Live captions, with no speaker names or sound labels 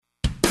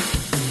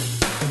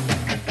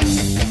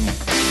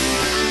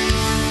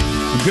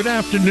Good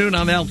afternoon,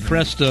 I'm Al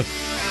Kresta.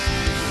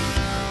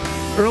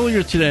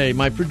 Earlier today,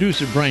 my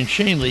producer, Brian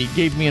Shanley,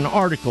 gave me an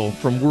article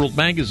from World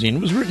Magazine.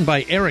 It was written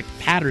by Eric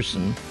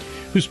Patterson,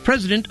 who's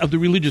president of the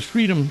Religious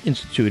Freedom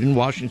Institute in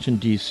Washington,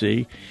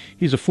 D.C.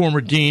 He's a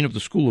former dean of the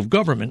School of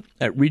Government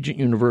at Regent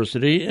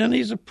University, and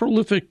he's a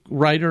prolific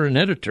writer and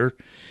editor.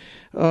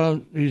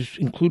 He's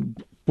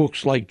included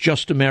books like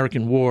Just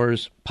American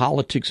Wars,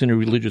 Politics in a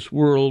Religious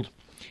World,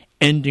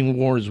 Ending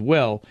War as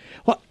well.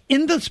 Well,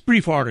 in this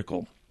brief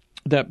article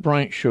that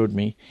Bryant showed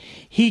me,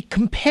 he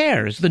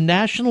compares the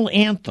national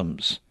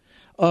anthems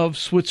of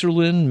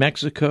Switzerland,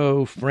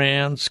 Mexico,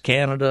 France,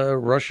 Canada,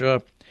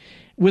 Russia,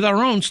 with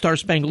our own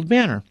Star-Spangled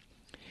Banner.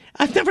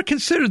 I've never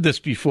considered this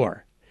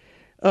before.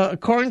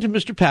 According to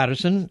Mr.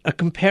 Patterson, a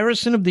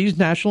comparison of these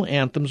national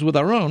anthems with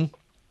our own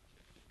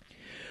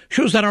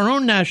shows that our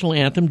own national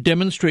anthem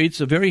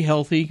demonstrates a very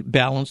healthy,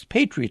 balanced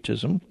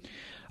patriotism,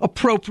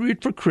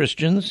 appropriate for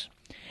Christians,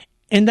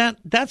 and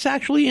that's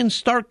actually in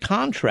stark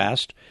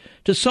contrast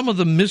to some of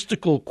the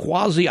mystical,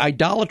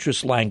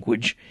 quasi-idolatrous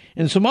language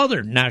in some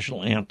other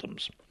national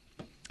anthems.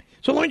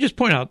 So let me just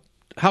point out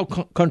how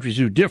countries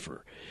do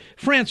differ.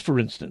 France, for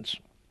instance,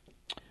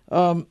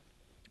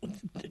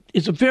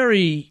 is a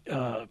very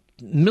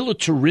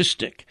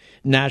militaristic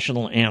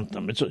national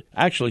anthem. It's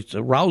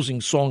a rousing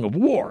song of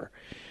war.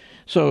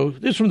 So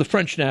this is from the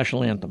French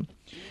national anthem.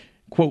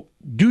 Quote,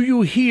 "Do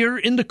you hear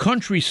in the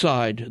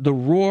countryside the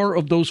roar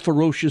of those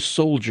ferocious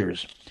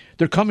soldiers?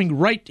 They're coming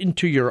right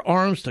into your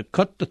arms to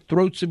cut the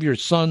throats of your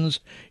sons,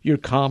 your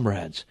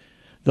comrades.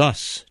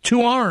 Thus,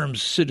 to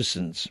arms,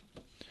 citizens."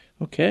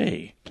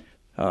 Okay.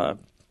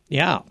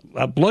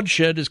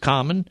 Bloodshed is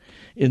common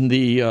in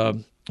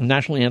the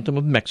national anthem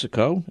of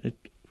Mexico. It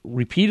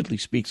repeatedly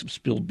speaks of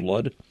spilled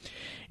blood.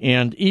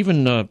 And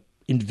even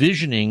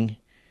envisioning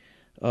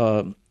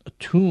a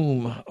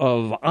tomb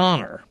of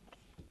honor.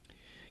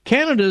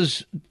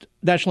 Canada's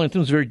national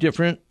anthem is very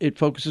different. It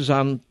focuses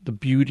on the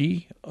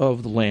beauty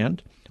of the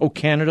land. "O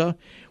Canada,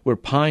 where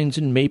pines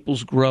and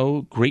maples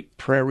grow, great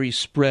prairies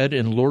spread,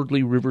 and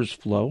lordly rivers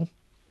flow."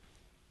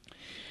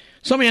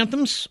 Some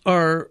anthems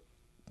are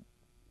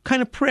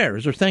kind of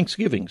prayers or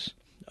thanksgivings.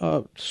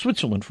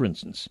 Switzerland, for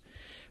instance.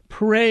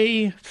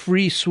 "Pray,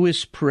 free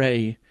Swiss,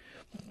 pray,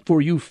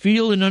 for you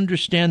feel and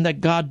understand that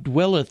God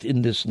dwelleth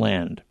in this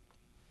land."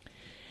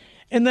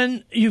 And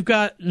then you've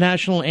got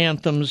national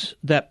anthems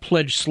that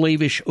pledge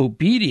slavish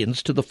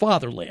obedience to the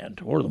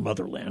fatherland or the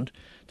motherland,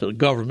 to the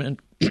government,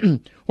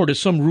 or to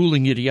some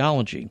ruling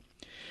ideology.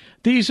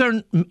 These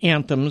are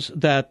anthems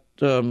that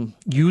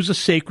use a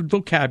sacred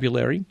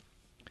vocabulary.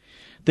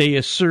 They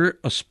assert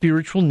a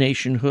spiritual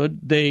nationhood.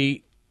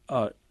 They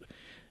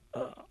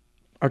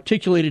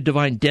articulate a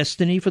divine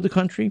destiny for the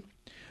country.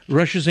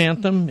 Russia's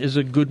anthem is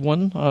a good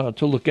one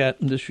to look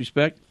at in this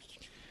respect.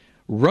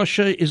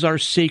 "Russia is our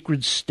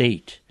sacred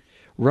state.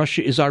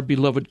 Russia is our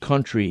beloved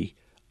country.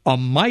 A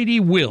mighty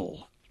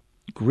will,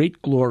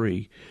 great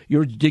glory,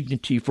 your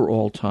dignity for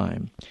all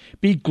time.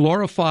 Be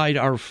glorified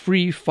our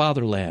free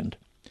fatherland."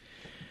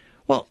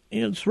 Well,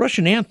 its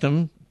Russian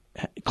anthem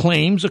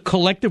claims a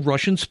collective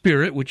Russian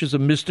spirit, which is a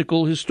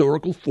mystical,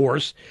 historical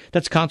force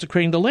that's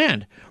consecrating the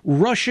land.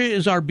 Russia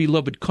is our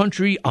beloved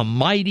country, a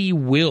mighty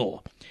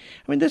will.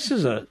 I mean, this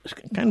is a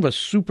kind of a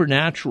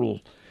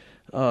supernatural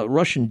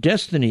Russian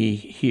destiny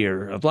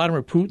here.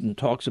 Vladimir Putin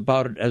talks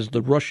about it as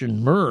the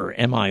Russian Mir,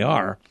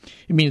 M-I-R.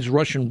 It means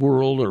Russian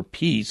world or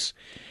peace.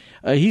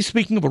 He's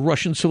speaking of a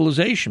Russian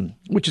civilization,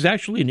 which is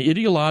actually an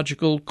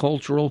ideological,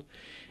 cultural,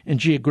 and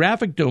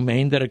geographic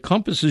domain that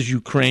encompasses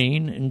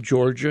Ukraine and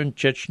Georgia and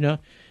Chechnya,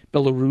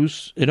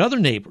 Belarus, and other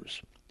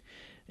neighbors.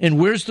 And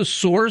where's the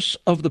source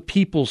of the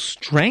people's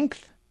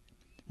strength?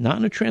 Not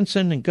in a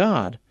transcendent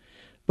God,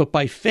 but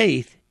by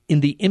faith in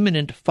the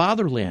imminent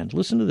fatherland.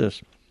 Listen to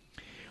this.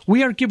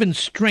 "We are given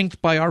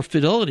strength by our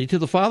fidelity to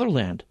the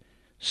fatherland.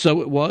 So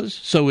it was,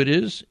 so it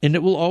is, and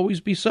it will always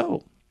be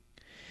so.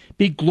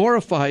 Be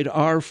glorified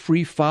our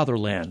free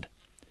fatherland."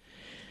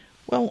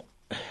 Well,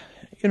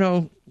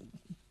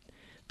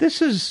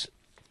 this is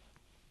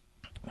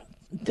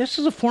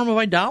a form of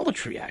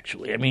idolatry,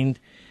 actually. I mean,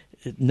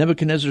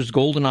 Nebuchadnezzar's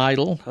golden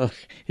idol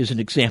is an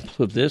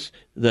example of this.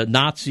 The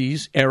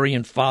Nazis'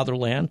 Aryan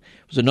fatherland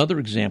was another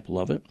example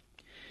of it.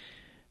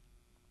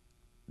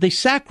 They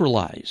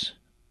sacralize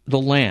the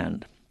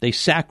land. They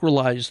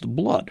sacralize the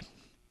blood.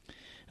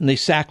 And they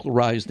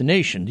sacralize the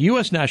nation. The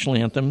U.S. national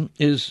anthem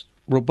is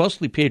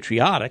robustly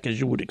patriotic, as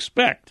you would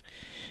expect,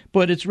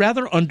 but it's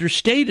rather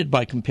understated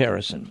by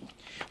comparison.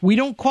 We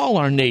don't call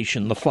our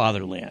nation the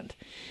fatherland.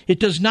 It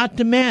does not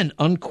demand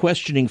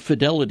unquestioning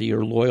fidelity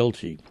or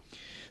loyalty.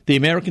 The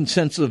American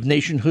sense of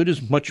nationhood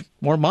is much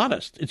more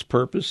modest. Its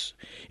purpose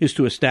is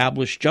to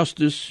establish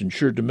justice,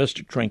 ensure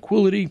domestic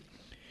tranquility,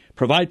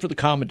 provide for the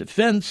common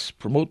defense,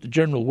 promote the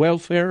general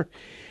welfare.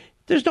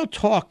 There's no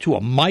talk to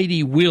a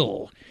mighty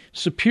will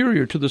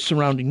superior to the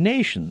surrounding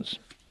nations.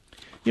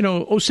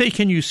 "O Say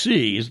Can You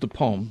See" is the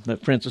poem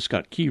that Francis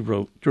Scott Key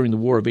wrote during the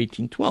War of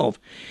 1812.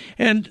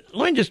 And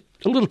let me just,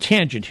 a little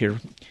tangent here.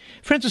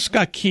 Francis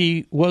Scott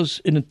Key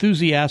was an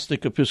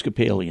enthusiastic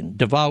Episcopalian,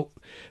 devout,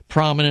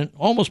 prominent,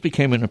 almost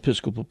became an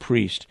Episcopal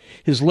priest.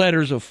 His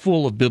letters are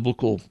full of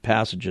biblical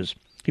passages.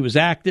 He was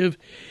active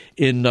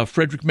in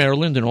Frederick,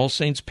 Maryland, in All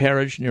Saints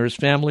Parish near his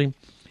family.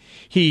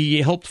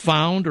 He helped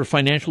found or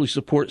financially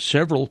support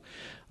several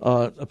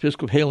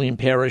Episcopalian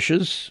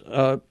parishes.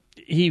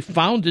 He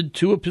founded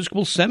 2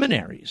 Episcopal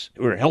seminaries,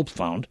 or helped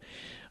found,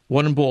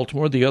 one in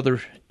Baltimore, the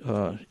other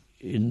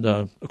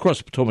across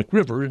the Potomac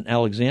River in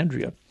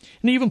Alexandria.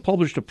 And he even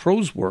published a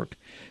prose work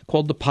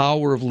called The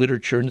Power of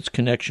Literature and Its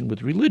Connection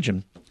with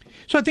Religion.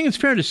 So I think it's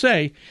fair to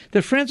say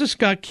that Francis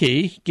Scott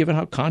Key, given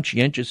how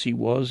conscientious he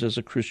was as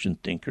a Christian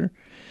thinker,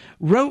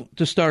 wrote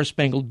the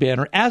Star-Spangled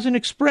Banner as an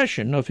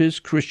expression of his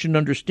Christian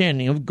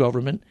understanding of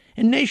government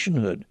and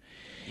nationhood.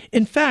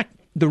 In fact,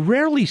 the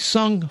rarely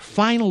sung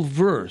final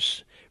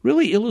verse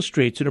really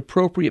illustrates an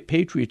appropriate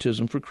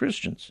patriotism for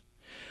Christians.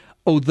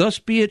 "Oh, thus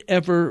be it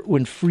ever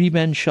when free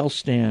men shall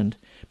stand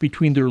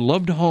between their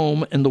loved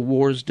home and the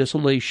war's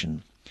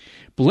desolation.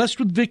 Blessed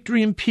with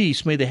victory and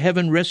peace, may the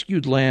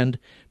heaven-rescued land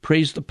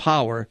praise the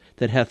power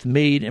that hath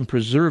made and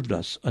preserved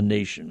us a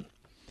nation."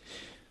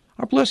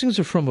 Our blessings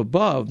are from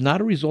above,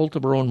 not a result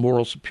of our own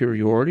moral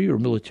superiority or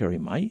military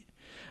might.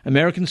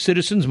 American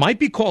citizens might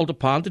be called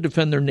upon to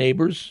defend their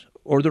neighbors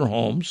or their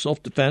homes.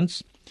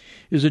 Self-defense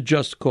is a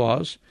just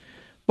cause.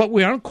 But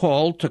we aren't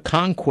called to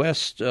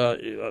conquest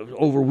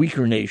over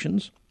weaker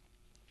nations.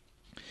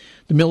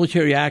 The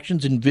military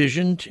actions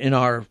envisioned in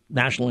our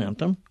national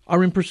anthem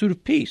are in pursuit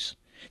of peace,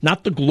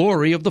 not the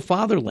glory of the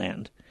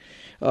fatherland.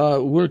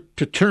 We're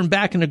to turn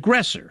back an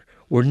aggressor.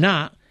 We're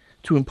not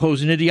to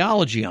impose an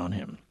ideology on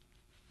him.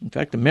 In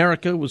fact,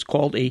 America was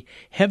called a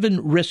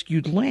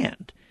heaven-rescued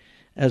land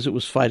as it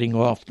was fighting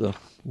off the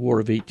War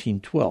of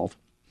 1812.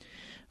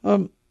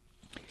 And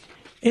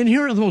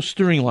here are the most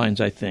stirring lines,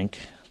 I think.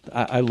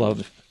 I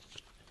love.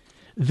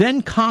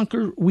 "Then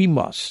conquer we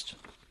must,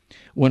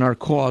 when our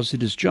cause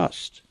it is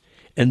just,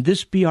 and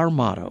this be our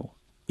motto,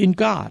 in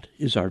God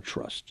is our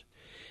trust.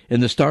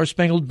 And the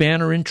Star-Spangled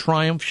Banner in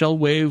triumph shall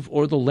wave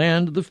o'er the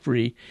land of the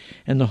free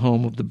and the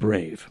home of the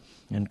brave."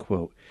 End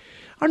quote.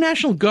 Our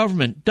national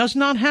government does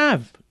not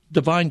have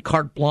divine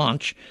carte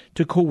blanche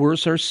to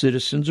coerce our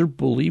citizens or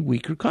bully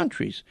weaker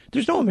countries.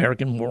 There's no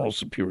American moral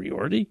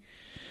superiority.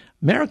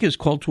 America is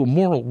called to a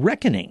moral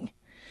reckoning.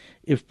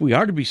 If we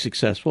are to be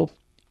successful,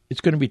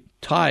 it's going to be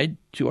tied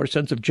to our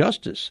sense of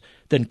justice.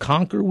 Then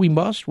conquer we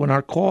must when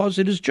our cause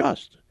it is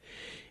just.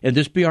 And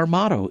this be our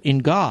motto, in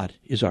God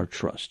is our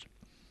trust.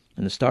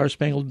 And the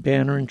Star-Spangled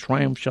Banner in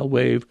triumph shall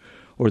wave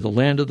o'er the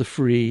land of the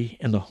free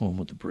and the home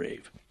of the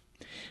brave.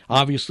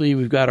 Obviously,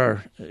 we've got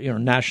our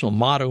national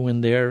motto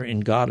in there, in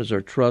God is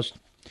our trust.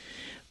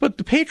 But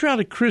the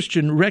patriotic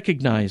Christian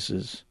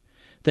recognizes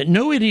that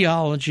no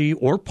ideology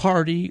or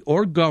party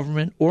or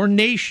government or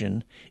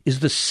nation is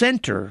the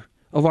center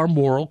of our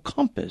moral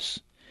compass.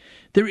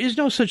 There is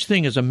no such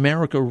thing as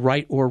America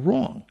right or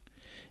wrong.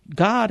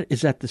 God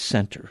is at the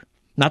center,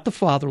 not the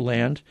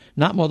fatherland,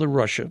 not Mother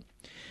Russia.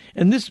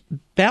 And this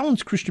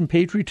balanced Christian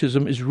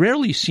patriotism is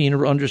rarely seen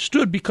or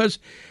understood because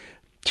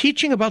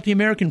teaching about the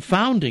American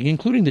founding,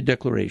 including the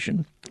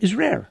Declaration, is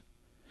rare.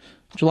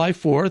 July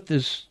 4th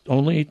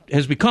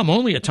has become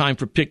only a time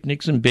for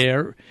picnics and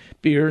beer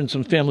and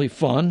some family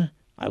fun.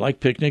 I like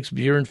picnics,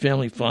 beer, and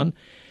family fun.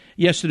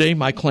 Yesterday,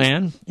 my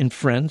clan and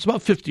friends,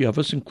 about 50 of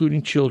us,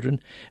 including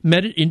children,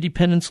 met at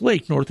Independence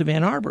Lake north of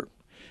Ann Arbor,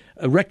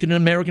 erected an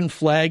American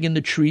flag in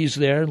the trees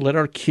there, and let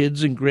our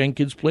kids and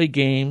grandkids play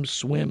games,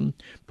 swim,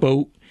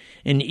 boat,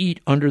 and eat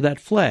under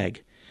that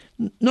flag.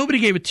 Nobody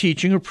gave a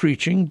teaching or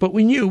preaching, but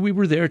we knew we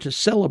were there to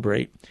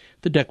celebrate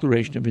the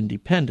Declaration of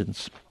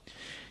Independence.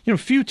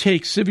 Few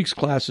take civics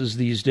classes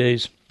these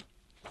days,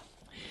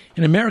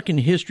 and American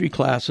history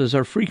classes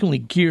are frequently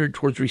geared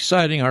towards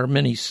reciting our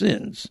many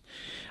sins.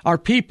 Our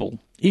people,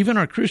 even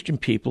our Christian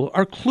people,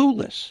 are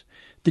clueless.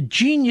 The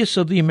genius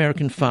of the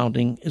American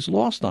founding is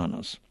lost on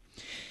us.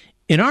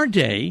 In our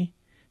day,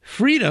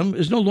 freedom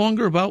is no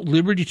longer about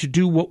liberty to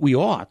do what we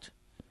ought,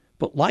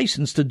 but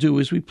license to do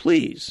as we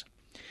please.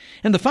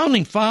 And the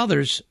Founding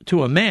Fathers,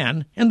 to a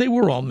man, and they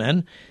were all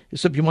men,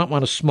 except you might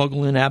want to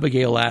smuggle in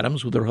Abigail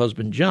Adams with her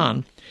husband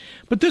John,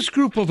 but this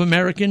group of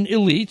American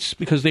elites,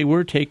 because they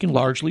were taken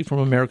largely from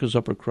America's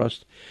upper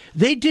crust,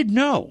 they did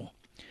know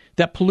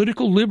that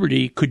political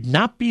liberty could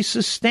not be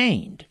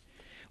sustained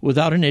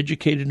without an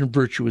educated and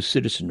virtuous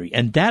citizenry.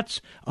 And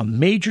that's a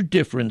major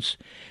difference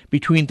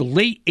between the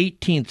late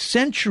 18th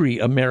century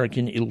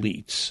American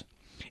elites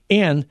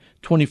and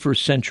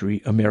 21st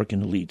century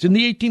American elites. In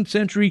the 18th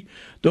century,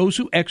 those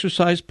who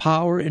exercised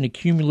power and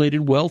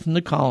accumulated wealth in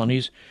the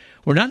colonies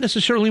were not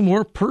necessarily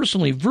more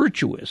personally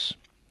virtuous.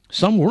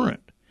 Some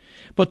weren't.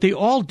 But they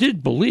all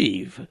did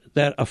believe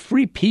that a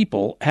free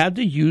people had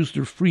to use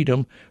their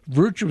freedom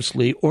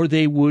virtuously or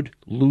they would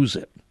lose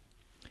it.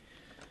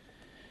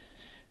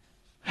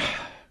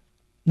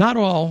 Not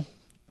all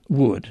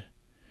would,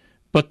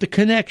 but the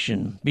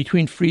connection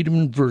between freedom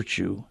and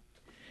virtue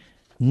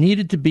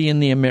needed to be in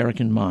the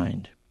American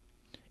mind.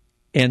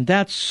 And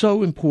that's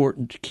so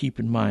important to keep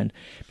in mind.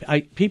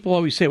 People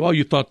always say, well,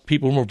 you thought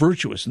people were more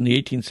virtuous in the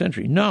 18th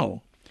century.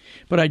 No.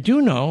 But I do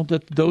know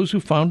that those who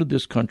founded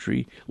this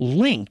country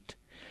linked,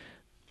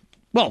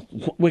 well,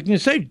 what can you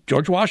say?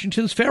 George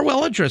Washington's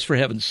farewell address, for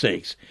heaven's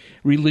sakes.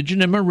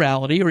 Religion and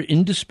morality are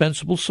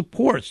indispensable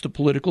supports to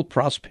political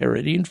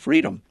prosperity and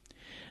freedom.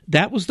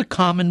 That was the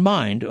common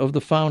mind of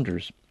the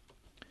founders.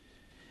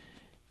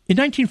 In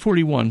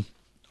 1941,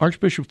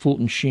 Archbishop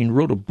Fulton Sheen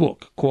wrote a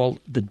book called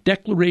The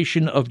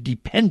Declaration of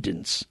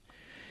Dependence,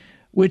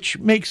 which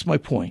makes my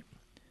point.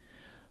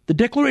 The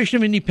Declaration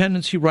of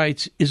Independence, he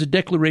writes, is a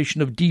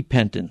declaration of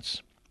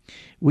dependence.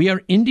 We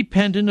are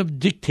independent of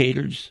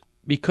dictators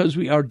because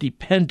we are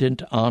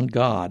dependent on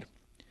God.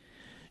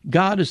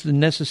 God is the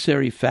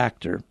necessary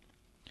factor.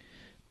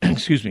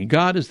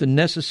 God is the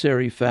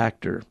necessary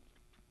factor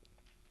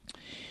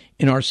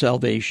in our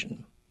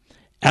salvation.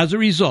 As a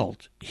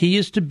result, he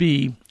is to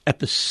be at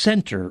the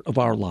center of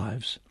our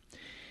lives.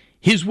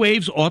 His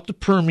waves ought to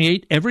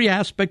permeate every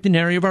aspect and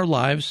area of our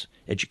lives: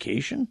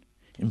 education,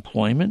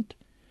 employment,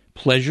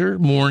 pleasure,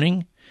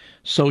 mourning,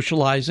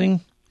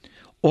 socializing.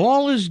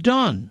 All is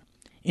done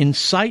in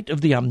sight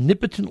of the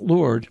omnipotent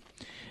Lord,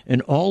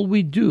 and all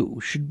we do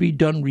should be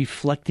done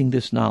reflecting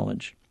this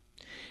knowledge.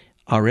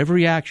 Our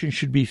every action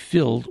should be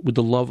filled with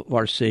the love of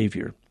our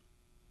Savior.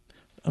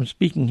 I'm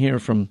speaking here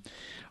from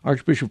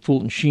Archbishop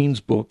Fulton Sheen's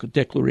book, A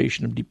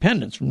Declaration of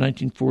Dependence, from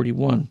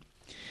 1941.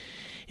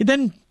 He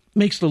then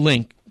makes the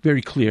link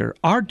very clear.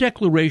 Our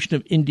Declaration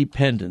of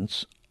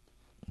Independence,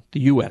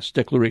 the U.S.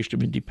 Declaration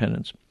of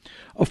Independence,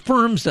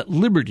 affirms that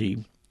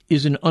liberty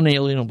is an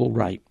unalienable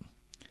right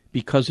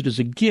because it is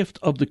a gift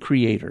of the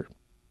Creator.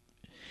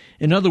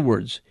 In other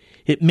words,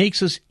 it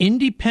makes us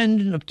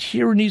independent of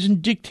tyrannies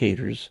and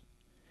dictators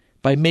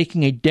by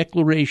making a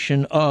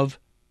declaration of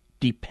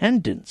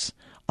dependence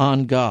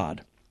on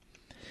God.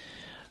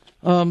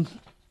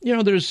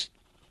 There's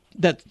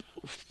that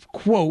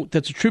quote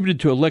that's attributed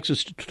to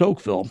Alexis de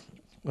Tocqueville.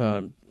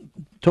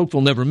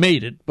 Tocqueville never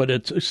made it, but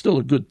it's still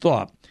a good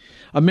thought.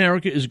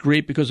 America is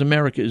great because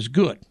America is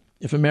good.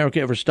 If America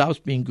ever stops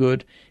being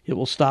good, it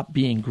will stop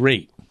being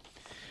great.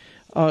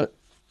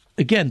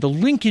 Again, the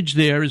linkage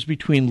there is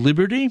between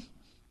liberty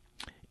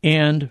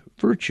and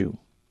virtue,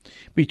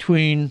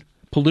 between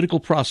political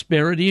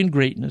prosperity and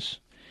greatness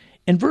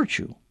and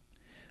virtue.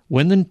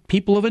 When the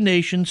people of a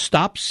nation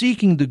stop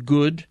seeking the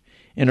good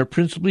and are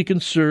principally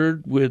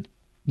concerned with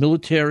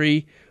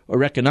military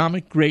or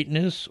economic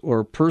greatness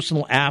or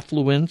personal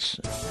affluence,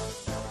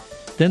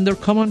 then they'll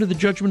come under the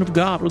judgment of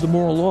God or the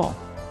moral law.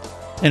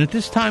 And at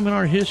this time in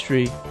our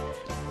history,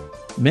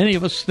 many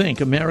of us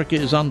think America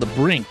is on the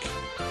brink,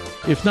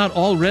 if not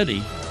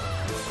already,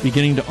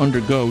 beginning to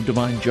undergo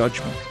divine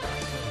judgment.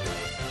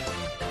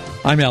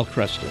 I'm Al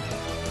Kresta.